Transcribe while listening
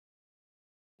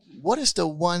what is the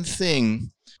one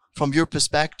thing, from your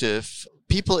perspective,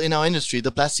 people in our industry,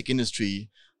 the plastic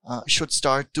industry, should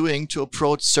start doing to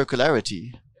approach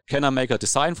circularity? Can I make a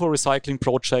design for a recycling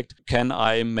project? Can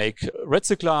I make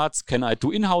recyclates? Can I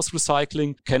do in-house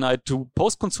recycling? Can I do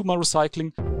post-consumer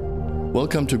recycling?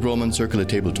 Welcome to Groman Circular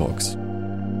Table Talks.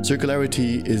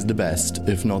 Circularity is the best,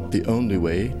 if not the only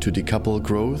way, to decouple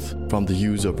growth from the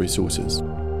use of resources.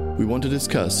 We want to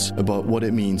discuss about what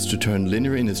it means to turn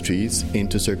linear industries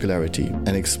into circularity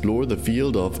and explore the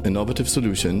field of innovative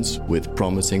solutions with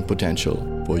promising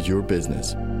potential for your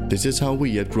business. This is how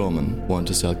we at Groman want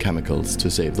to sell chemicals to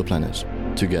save the planet,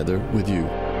 together with you.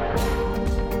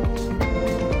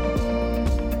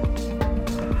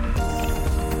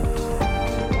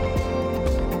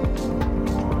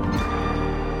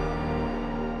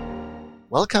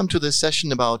 Welcome to this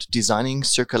session about designing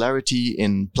circularity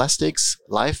in plastics,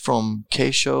 live from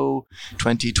K-Show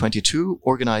 2022,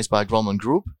 organized by Groman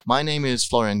Group. My name is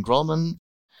Florian Groman,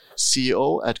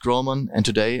 CEO at Groman, and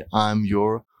today I'm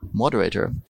your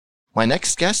moderator. My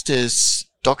next guest is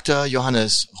Dr.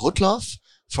 Johannes Rudloff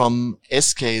from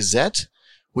SKZ,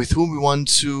 with whom we want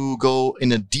to go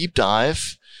in a deep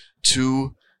dive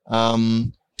to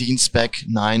DIN SPEC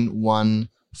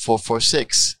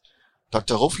 91446.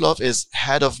 Dr. Rudloff is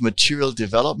Head of Material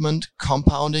Development,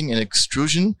 Compounding and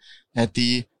Extrusion at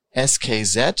the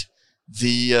SKZ,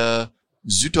 the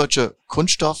Süddeutsche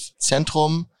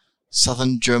Kunststoffzentrum,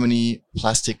 Southern Germany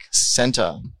Plastic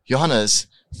Center. Johannes,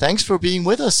 thanks for being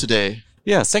with us today.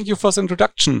 Yeah, thank you for the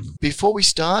introduction. Before we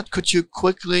start, could you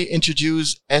quickly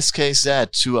introduce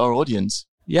SKZ to our audience?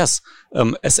 Yes,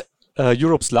 as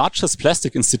Europe's largest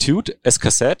plastic institute,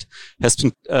 SKZ, has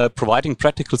been providing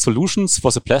practical solutions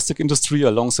for the plastic industry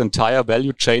along the entire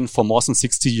value chain for more than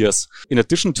 60 years. In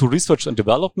addition to research and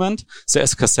development, the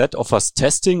SKZ offers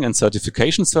testing and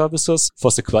certification services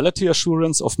for the quality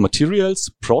assurance of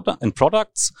materials and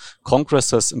products,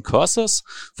 congresses and courses,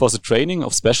 for the training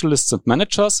of specialists and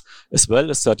managers, as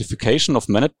well as certification of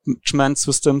management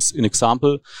systems, in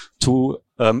example, to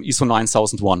ISO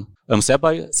 9001.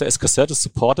 Thereby, the SKZ is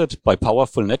supported by a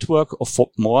powerful network of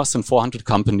more than 400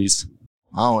 companies.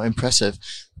 Wow, impressive.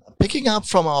 Picking up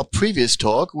from our previous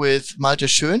talk with Malte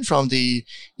Schön from the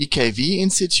EKV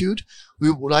Institute,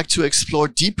 we would like to explore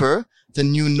deeper the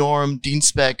new norm DIN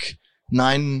SPEC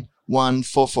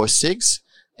 91446,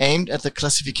 aimed at the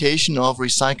classification of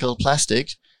recycled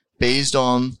plastic based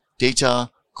on data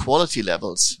quality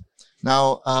levels.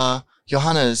 Now,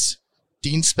 Johannes,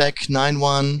 DIN SPEC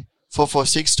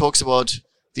 91446 talks about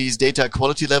these data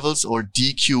quality levels, or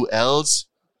DQLs.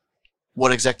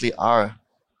 What exactly are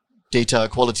data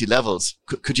quality levels?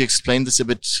 Could you explain this a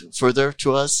bit further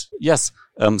to us? Yes.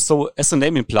 So as the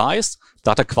name implies,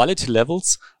 data quality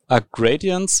levels are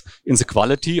gradients in the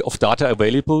quality of data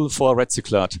available for a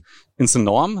recyclate. In the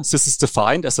norm, this is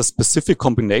defined as a specific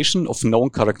combination of known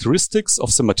characteristics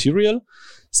of the material.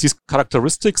 These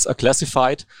characteristics are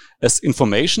classified as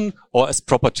information or as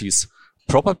properties.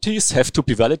 Properties have to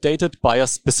be validated by a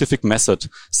specific method.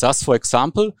 Thus, for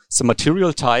example, the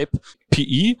material type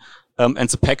PE and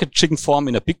the packaging form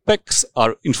in a big bags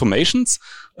are informations.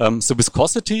 The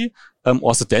viscosity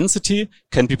or the density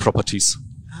can be properties.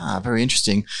 Very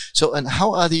interesting. So, and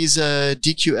how are these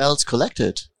DQLs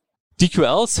collected?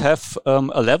 DQLs have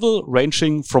a level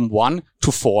ranging from 1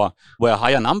 to 4, where a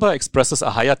higher number expresses a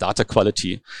higher data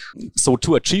quality. So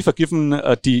to achieve a given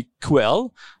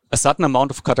DQL, a certain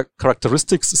amount of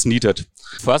characteristics is needed.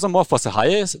 Furthermore, for the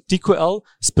highest DQL,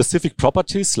 specific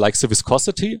properties like the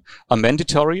viscosity are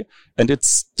mandatory, and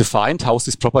it's defined how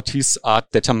these properties are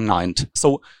determined.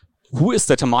 So who is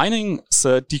determining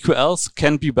the DQLs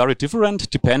can be very different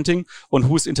depending on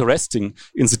who is interested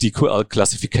in the DQL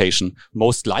classification.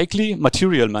 Most likely,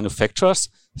 material manufacturers,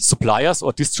 suppliers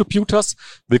or distributors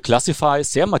will classify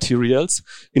their materials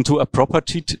into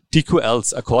appropriate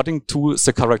DQLs according to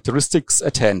the characteristics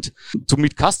at hand. To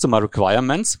meet customer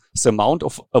requirements, the amount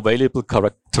of available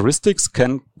characteristics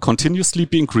can continuously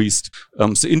be increased.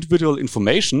 The individual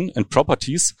information and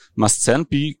properties must then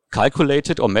be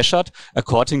calculated or measured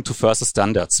according to further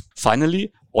standards.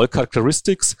 Finally, all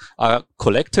characteristics are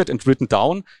collected and written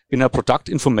down in a product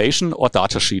information or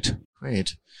data sheet.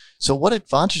 Great. So what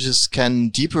advantages can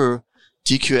deeper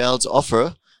DQLs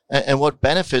offer, and what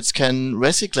benefits can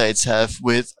recyclates have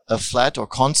with a flat or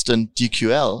constant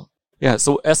DQL? Yeah,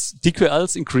 so as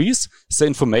DQLs increase, the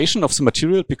information of the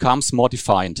material becomes more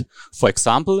defined. For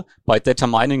example, by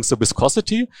determining the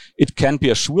viscosity, it can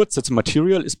be assured that the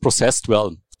material is processed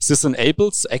well. This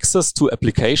enables access to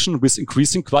application with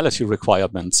increasing quality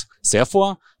requirements.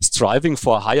 Therefore, striving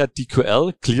for a higher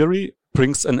DQL clearly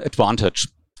brings an advantage.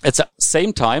 At the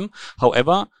same time,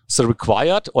 however, the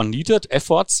required or needed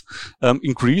efforts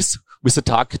increase with the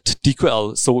target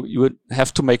DQL. So you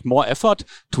have to make more effort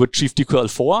to achieve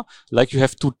DQL4, like you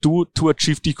have to do to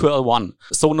achieve DQL1.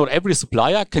 So not every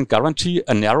supplier can guarantee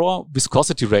a narrow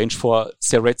viscosity range for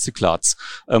their recyclates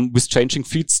with changing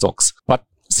feedstocks. But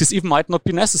this even might not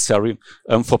be necessary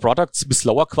for products with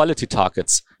lower quality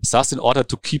targets. Thus, in order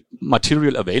to keep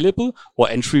material available or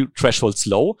entry thresholds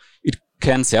low, it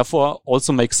can therefore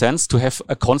also make sense to have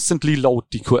a constantly low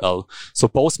DQL. So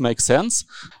both make sense.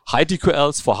 High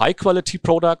DQLs for high quality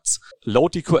products, low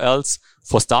DQLs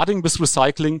for starting with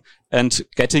recycling and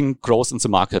getting growth in the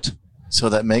market. So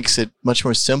that makes it much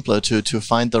more simpler to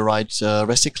find the right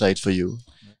recyclate for you.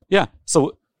 Yeah.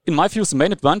 So in my view, the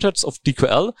main advantage of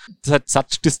DQL is that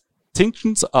such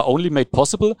distinctions are only made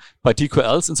possible by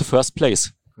DQLs in the first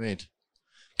place. Great.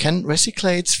 Can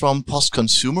recyclates from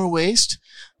post-consumer waste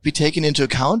be taken into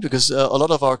account? Because a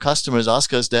lot of our customers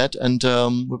ask us that, and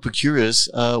we're curious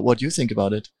what you think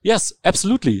about it. Yes,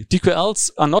 absolutely.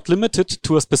 DQLs are not limited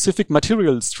to a specific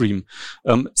material stream.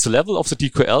 The level of the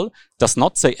DQL does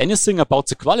not say anything about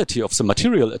the quality of the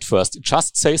material at first. It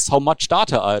just says how much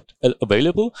data are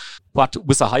available. But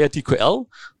with a higher DQL,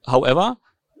 however,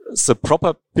 the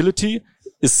probability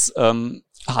is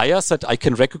higher that I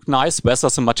can recognize whether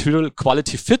the material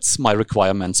quality fits my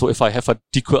requirement. So if I have a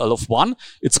DQL of 1,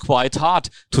 it's quite hard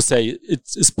to say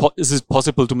is it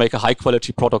possible to make a high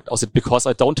quality product out of it because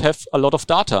I don't have a lot of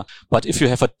data. But if you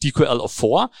have a DQL of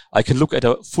 4, I can look at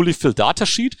a fully filled data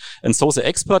sheet. And so the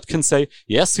expert can say,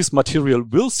 yes, this material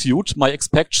will suit my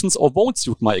expectations or won't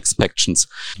suit my expectations.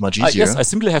 Much easier. Yes, I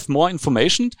simply have more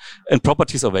information and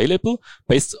properties available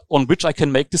based on which I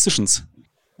can make decisions.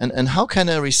 And how can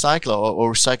a recycler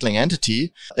or recycling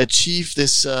entity achieve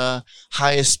this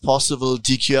highest possible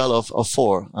DQL of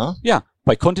 4? Huh? Yeah,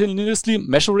 by continuously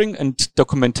measuring and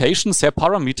documentation their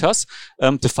parameters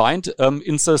defined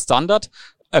in the standard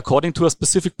according to a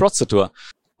specific procedure.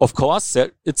 Of course,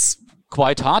 it's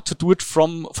quite hard to do it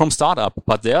from startup.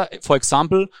 But there, for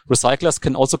example, recyclers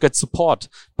can also get support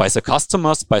by their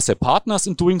customers, by their partners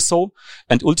in doing so.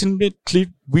 And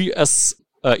ultimately, we as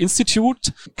institute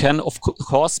can, of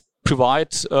course,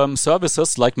 provide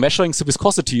services like measuring the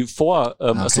viscosity for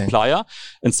a supplier.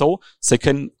 And so they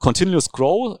can continuously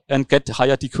grow and get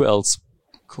higher DQLs.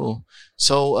 Cool.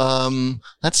 So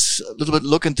let's a little bit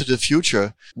look into the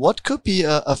future. What could be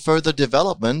a further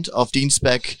development of DIN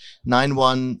SPEC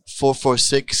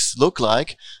 91446 look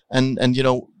like? And you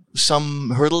know,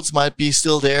 some hurdles might be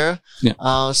still there.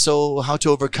 Yeah. So how to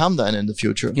overcome that in the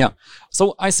future? Yeah.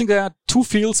 So I think there are two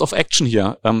fields of action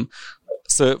here.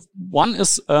 So one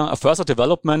is a further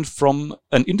development from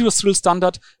an industrial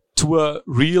standard to a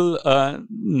real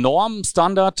norm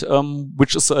standard,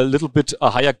 which is a little bit a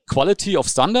higher quality of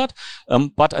standard.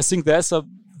 But I think there's a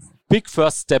big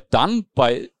first step done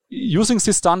by using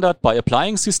this standard, by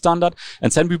applying this standard,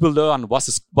 and then we will learn what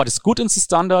is good in the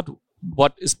standard,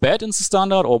 what is bad in the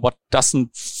standard, or what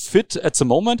doesn't fit at the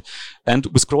moment. And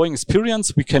with growing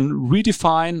experience, we can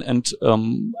redefine and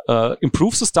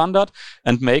improve the standard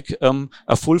and make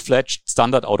a full-fledged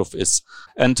standard out of it.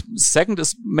 And second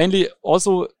is mainly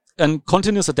also a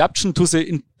continuous adaptation to the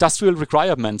industrial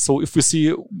requirements. So if we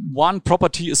see one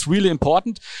property is really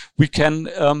important, we can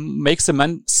make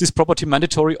this property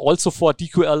mandatory also for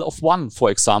DQL of 1, for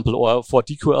example, or for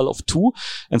DQL of 2.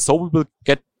 And so we will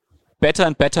get better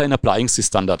and better in applying this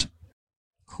standard.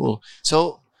 Cool.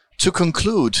 So to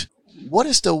conclude, what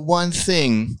is the one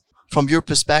thing from your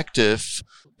perspective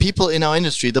people in our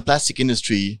industry, the plastic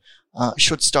industry,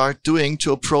 should start doing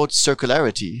to approach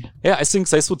circularity? Yeah, I think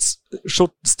they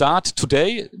should start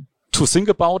today to think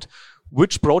about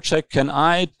which project can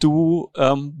I do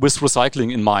with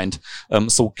recycling in mind.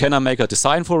 So can I make a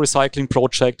design for a recycling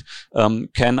project?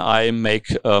 Can I make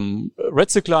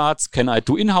recyclates? Can I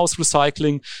do in-house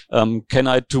recycling? Can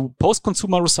I do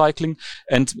post-consumer recycling?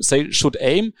 And they should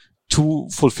aim to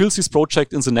fulfill this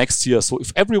project in the next year. So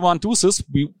if everyone does this,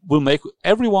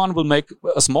 everyone will make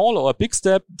a small or a big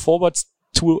step forwards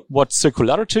towards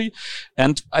circularity.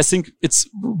 And I think it's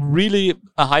really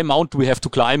a high mountain we have to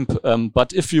climb.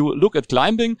 But if you look at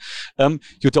climbing,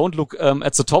 you don't look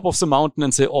at the top of the mountain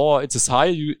and say, oh, it is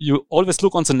high. You always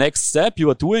look on the next step you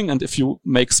are doing. And if you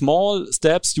make small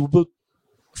steps, you will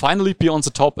finally be on the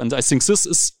top. And I think this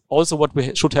is also what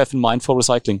we should have in mind for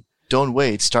recycling. Don't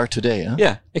wait, start today. Huh?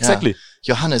 Yeah, exactly.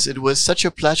 Yeah. Johannes, it was such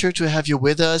a pleasure to have you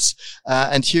with us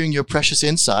and hearing your precious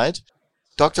insight.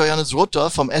 Dr. Johannes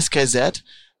Rudloff from SKZ,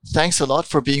 thanks a lot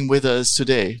for being with us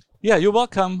today. Yeah, you're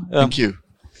welcome. Thank you.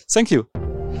 Thank you.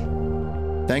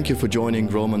 Thank you for joining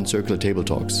Grohmann Circular Table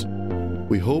Talks.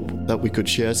 We hope that we could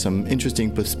share some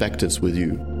interesting perspectives with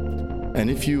you. And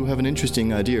if you have an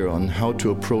interesting idea on how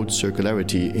to approach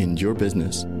circularity in your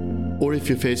business, or if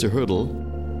you face a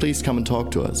hurdle, please come and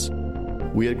talk to us.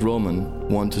 We at Groman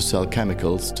want to sell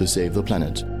chemicals to save the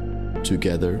planet,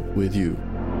 together with you.